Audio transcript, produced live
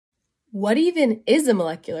What even is a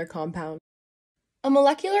molecular compound? A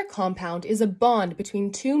molecular compound is a bond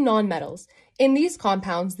between two nonmetals. In these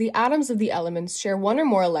compounds, the atoms of the elements share one or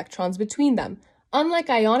more electrons between them. Unlike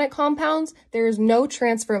ionic compounds, there is no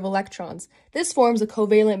transfer of electrons. This forms a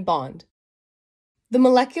covalent bond. The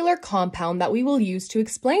molecular compound that we will use to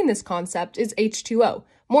explain this concept is H2O,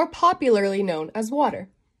 more popularly known as water.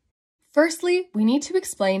 Firstly, we need to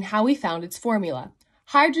explain how we found its formula.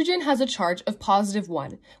 Hydrogen has a charge of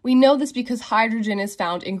 +1. We know this because hydrogen is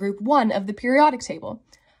found in group 1 of the periodic table.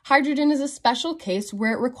 Hydrogen is a special case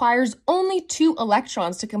where it requires only 2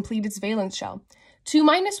 electrons to complete its valence shell. 2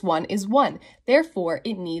 minus 1 is 1, therefore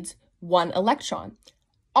it needs 1 electron.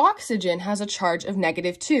 Oxygen has a charge of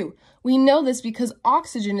 -2. We know this because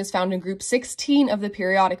oxygen is found in group 16 of the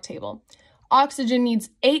periodic table. Oxygen needs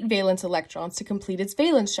 8 valence electrons to complete its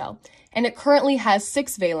valence shell, and it currently has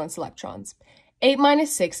 6 valence electrons. 8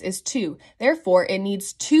 minus 6 is 2, therefore it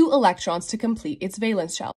needs 2 electrons to complete its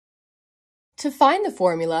valence shell. To find the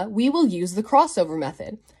formula, we will use the crossover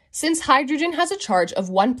method. Since hydrogen has a charge of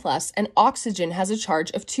 1+ and oxygen has a charge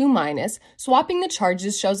of 2-, swapping the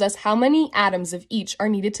charges shows us how many atoms of each are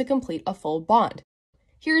needed to complete a full bond.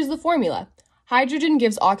 Here is the formula. Hydrogen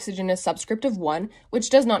gives oxygen a subscript of 1, which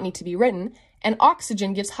does not need to be written, and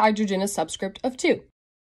oxygen gives hydrogen a subscript of 2.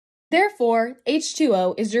 Therefore,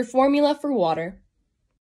 H2O is your formula for water.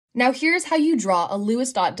 Now here's how you draw a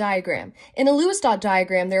Lewis dot diagram. In a Lewis dot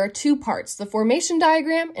diagram, there are 2 parts, the formation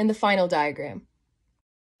diagram and the final diagram.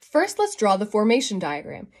 First, let's draw the formation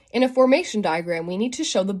diagram. In a formation diagram, we need to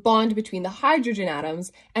show the bond between the hydrogen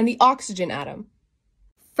atoms and the oxygen atom.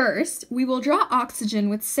 First, we will draw oxygen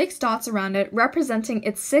with 6 dots around it representing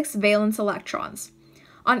its 6 valence electrons.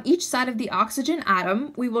 On each side of the oxygen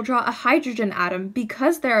atom, we will draw a hydrogen atom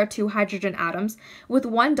because there are 2 hydrogen atoms with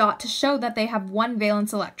 1 dot to show that they have 1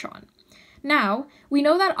 valence electron. Now, we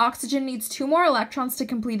know that oxygen needs 2 more electrons to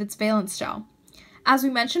complete its valence shell. As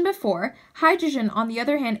we mentioned before, hydrogen, on the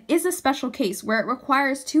other hand, is a special case where it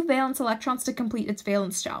requires 2 valence electrons to complete its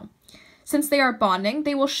valence shell. Since they are bonding,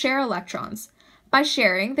 they will share electrons. By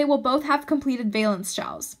sharing, they will both have completed valence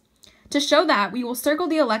shells. To show that, we will circle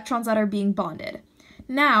the electrons that are being bonded.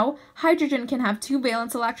 Now, hydrogen can have 2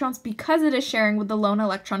 valence electrons because it is sharing with the lone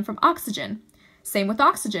electron from oxygen. Same with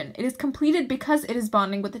oxygen. It is completed because it is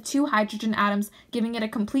bonding with the 2 hydrogen atoms, giving it a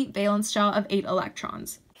complete valence shell of 8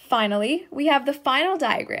 electrons. Finally, we have the final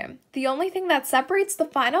diagram. The only thing that separates the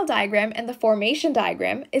final diagram and the formation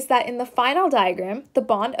diagram is that in the final diagram, the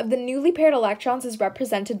bond of the newly paired electrons is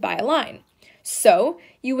represented by a line. So,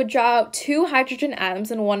 you would draw out 2 hydrogen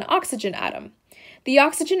atoms and 1 oxygen atom. The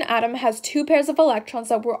oxygen atom has 2 pairs of electrons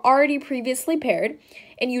that were already previously paired,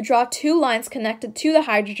 and you draw 2 lines connected to the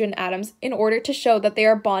hydrogen atoms in order to show that they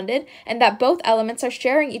are bonded and that both elements are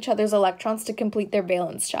sharing each other's electrons to complete their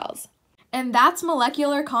valence shells. And that's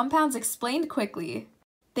molecular compounds explained quickly.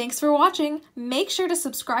 Thanks for watching. Make sure to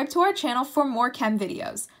subscribe to our channel for more chem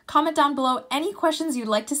videos. Comment down below any questions you'd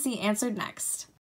like to see answered next.